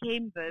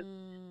overcame this?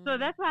 So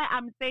that's why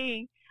I'm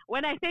saying,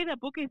 when I say the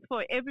book is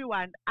for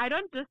everyone, I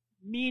don't just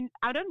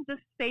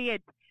say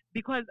it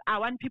because I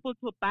want people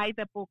to buy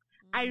the book.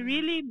 I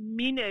really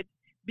mean it,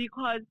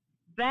 because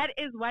that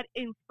is what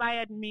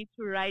inspired me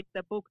to write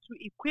the book,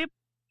 to equip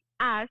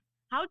us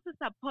how to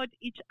support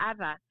each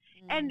other.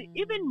 And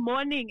even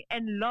mourning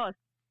and loss.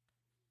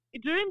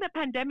 During the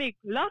pandemic,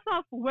 loss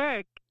of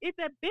work is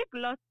a big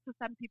loss to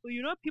some people.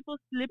 People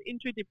slip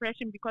into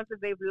depression because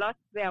they've lost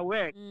their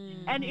work.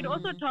 And it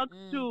also talks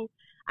to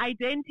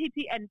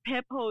identity and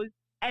purpose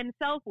and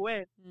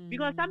self-worth.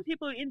 Because some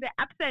people, in the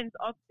absence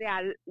of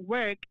their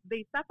work,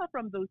 they suffer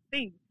from those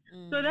things.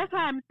 So that's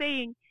why I'm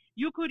saying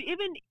you could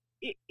even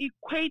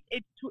equate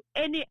it to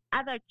any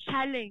other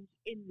challenge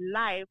in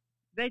life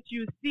that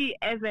you see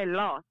as a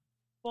loss.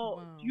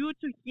 For you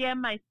to hear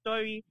my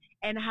story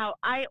and how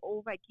I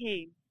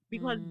overcame.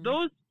 Because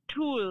those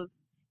tools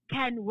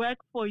can work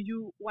for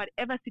you,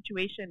 whatever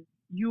situation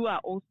you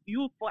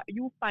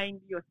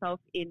find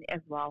yourself in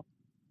as well.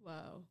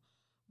 Wow.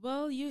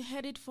 Well, you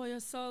heard it for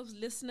yourselves,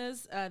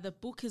 listeners. The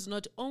book is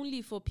not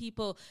only for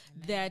people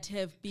that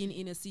have been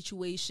in a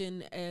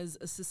situation as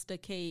Sister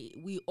K.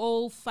 We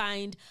all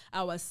find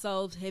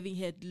ourselves having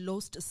had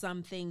lost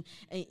something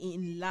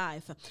in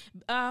life.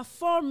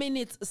 4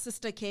 minutes,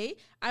 Sister K.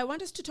 I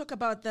want us to talk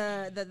about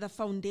the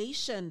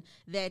foundation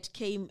that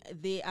came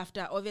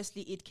thereafter.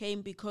 Obviously, it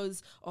came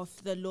because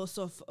of the loss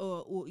of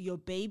your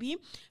baby.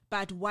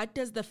 But what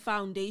does the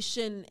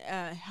foundation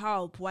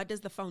help? What does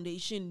the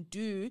foundation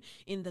do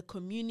in the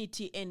community?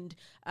 And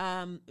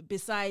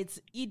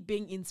besides it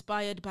being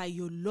inspired by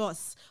your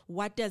loss,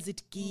 what does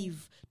it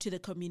give to the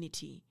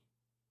community?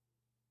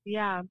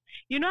 Yeah.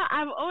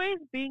 I've always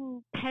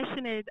been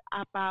passionate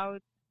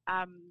about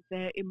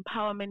the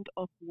empowerment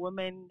of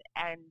women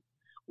and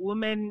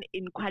women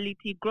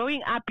equality.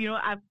 Growing up,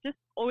 I've just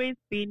always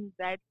been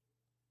that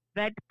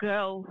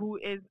girl who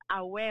is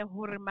aware,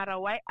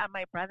 why are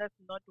my brothers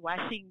not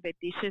washing the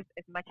dishes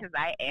as much as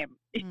I am?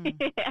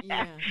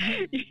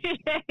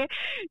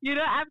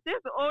 I've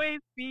just always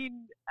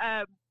been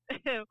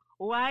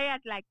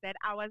wired like that.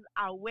 I was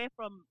aware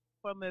from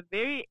a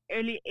very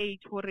early age,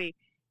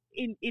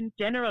 in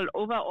general,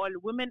 overall,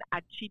 women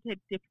are treated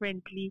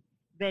differently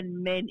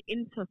than men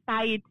in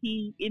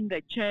society, in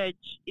the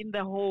church, in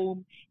the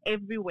home,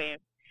 everywhere.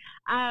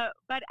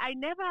 But I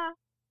never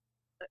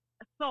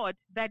thought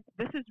that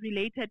this is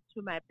related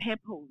to my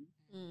purpose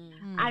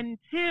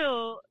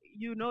until,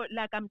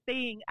 like I'm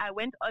saying, I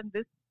went on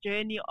this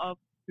journey of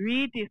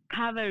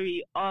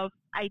rediscovery of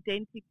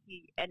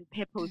identity and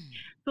purpose.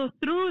 So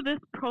through this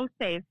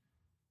process,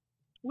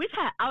 which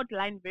I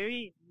outlined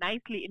very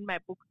nicely in my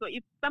book, so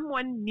if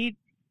someone needs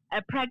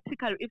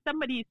if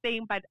somebody is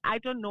saying, but I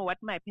don't know what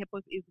my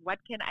purpose is, what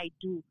can I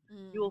do?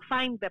 You will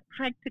find the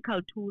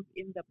practical tools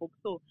in the book.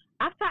 So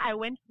after I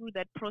went through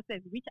that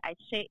process, which I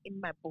share in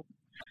my book,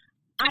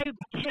 I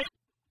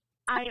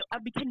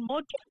became more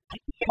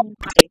in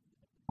my purpose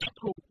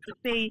to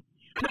say,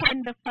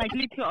 and the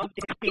fragility of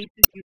the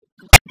spaces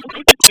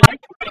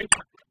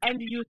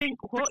and you think,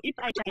 if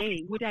I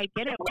die, would I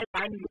get a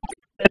well-done?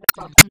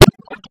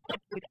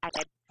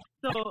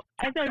 So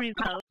as a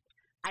result,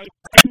 I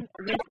then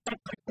registered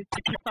this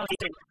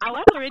foundation. I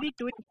was already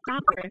doing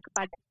some work,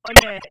 but on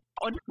a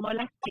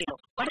smaller scale.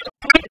 But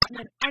on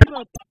an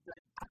annual basis,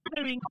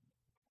 considering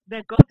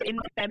the girls in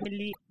the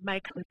family, my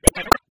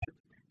consider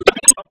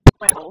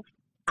 12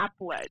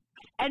 upwards.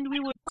 And we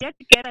would get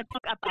together,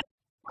 talk about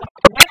what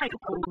are your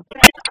goals, what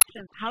are your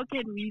options, how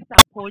can we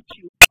support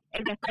you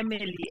as a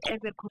family, as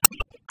a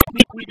community.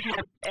 We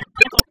have a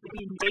people to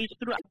engage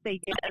throughout the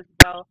year as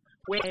well,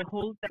 where I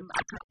hold them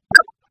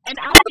accountable. And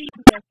our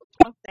leaders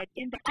that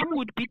in the time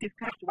would be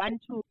discussed, one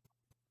to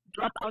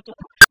drop out of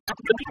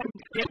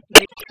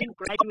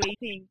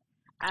graduating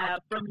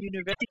from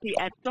university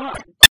and so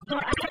on. So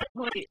I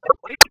thought, this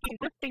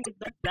thing is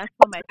not just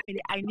for my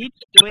family. I need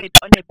to do it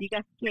on a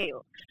bigger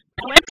scale.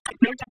 So when I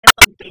went to the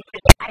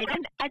foundation, I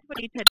then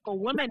advocated for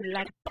women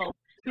like us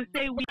to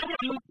say we can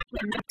use to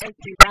live as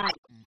we want.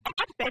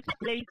 What better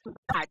place to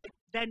start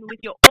than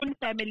with your own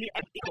family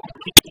and the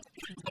community?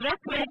 So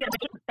that's where the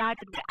book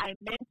started, where I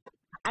meant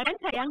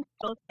young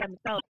girls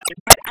themselves,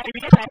 but I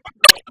realized my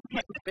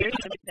impact was very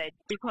limited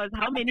because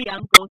how many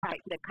young girls are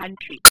in the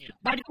country?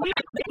 But if we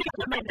have many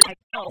women like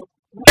us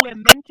who were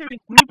mentoring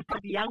groups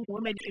of young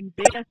women in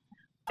various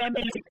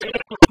families,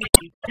 various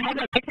communities, to have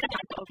a better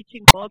chance of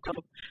reaching more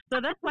girls. So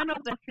that's one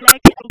of the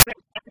flagship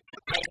programs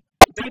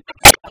that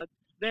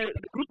the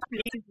group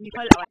plays, we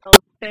call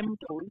ourselves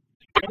femtos,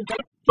 and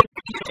that's just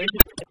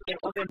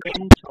of a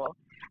mentor,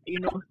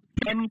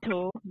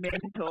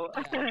 mentor.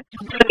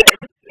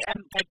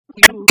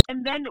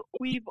 And then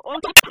we've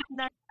also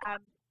partnered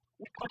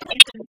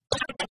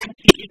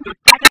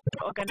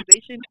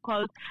organization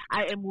called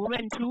I Am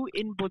Woman Too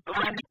in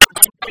Botswana.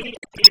 They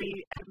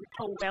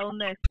a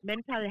wellness,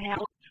 mental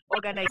health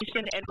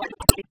organization, and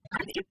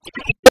is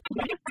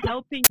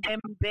helping them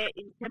there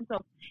in terms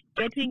of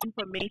getting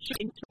information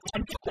into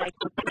countries like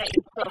Botswana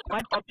and so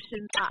what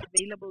options are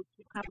available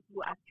to couples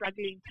who are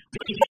struggling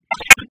with it.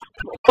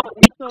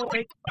 We also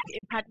work in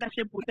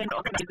partnership with an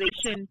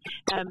organization,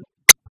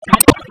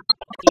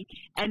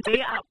 and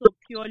they are also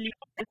purely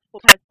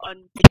focused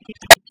on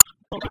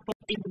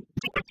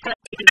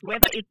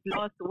whether it's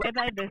lost,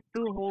 whether there's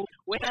still hope,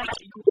 whether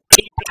you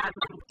are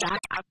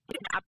back up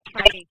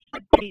trying.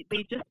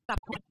 They just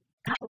support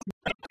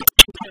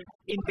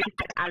in ways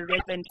that are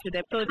relevant to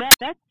them. So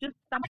that's just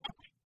something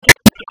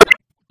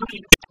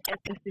as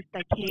the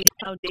Sister K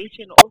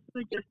Foundation, also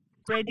just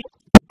spreading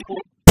people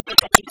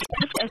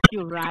just as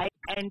you write,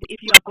 and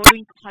if you are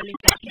going to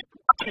challenge that you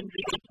can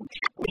really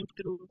going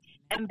through,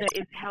 and there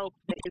is help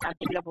that is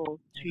available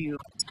to you.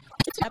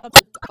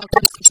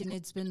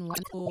 It's been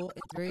wonderful.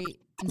 It's very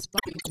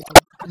inspiring to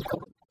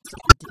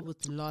deal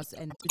with loss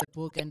and through the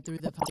book and through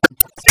the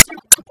foundation.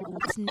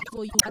 What's next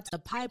for you? What's the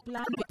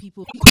pipeline where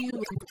people pick you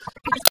and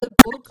pick the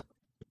book?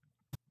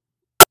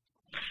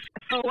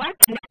 So what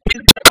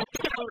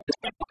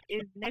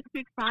is next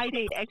week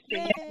Friday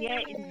actually here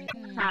in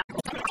at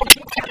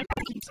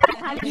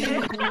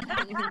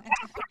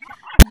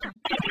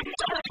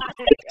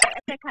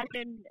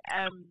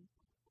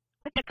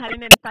the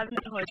Cullinan Southern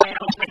Hotel.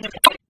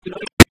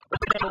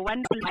 The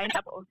one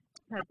lineup of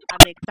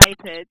I'm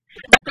excited.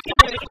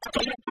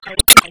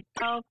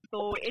 Myself, so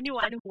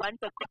anyone who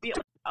wants a copy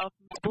of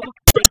the book,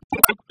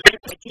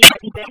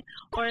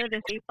 or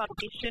the Safe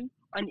Foundation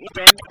on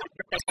Instagram,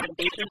 the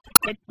Foundation,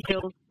 get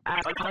details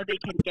on how they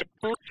can get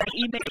books.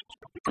 Email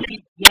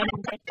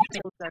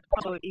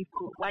young@gmail.com if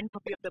you want a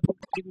copy of the book,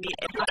 give me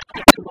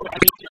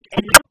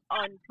and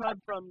on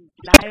from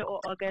July or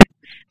August,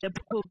 the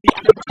book will be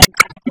available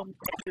on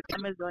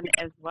Amazon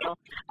as well.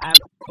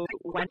 So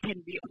one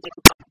can be on the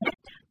book.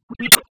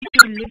 We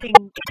do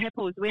living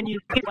purpose. When you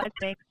say what's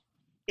next,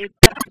 it's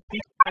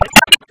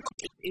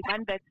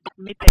one that's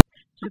submitted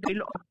to the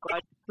will of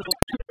God. So,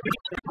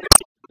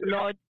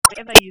 Lord,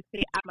 wherever you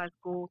say I must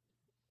go,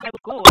 I will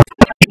go.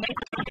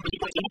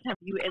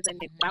 Interview as an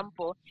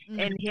example,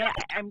 and here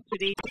I am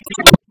today.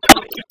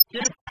 So it's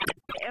just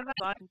whatever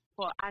God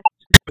for us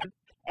to do,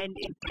 and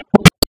it's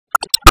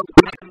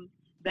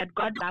that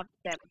God loves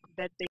them,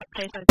 that they're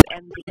precious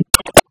and they.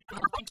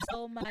 Thank you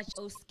so much,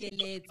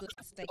 Oskelezo,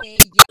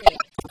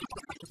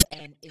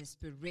 and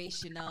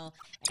inspirational,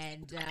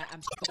 and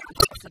I'm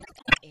sure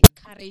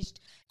encouraged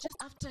just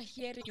after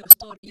hearing your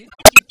story.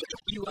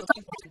 You are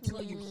going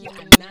until you hear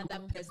another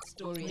person's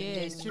story.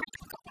 Yes,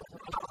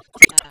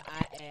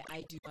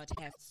 I do not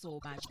have so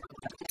much.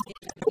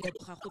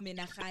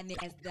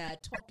 As the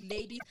top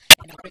lady,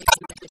 and I pray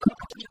that the top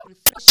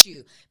refresh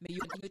you. May you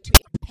continue to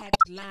impact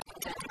lives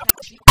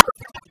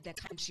in the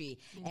country,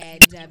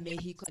 and may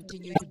He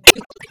continue to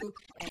give you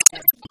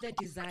the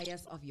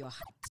desires of your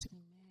heart.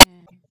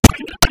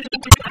 You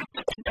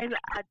guys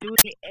are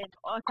doing an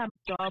awesome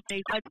job.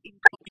 May God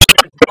increase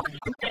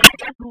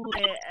who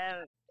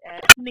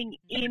listening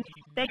in.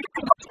 Thank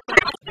you.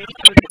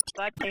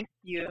 God bless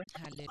you.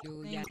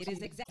 Hallelujah. It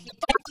is exactly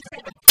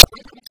 27.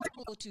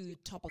 Go to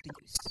top of the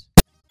news.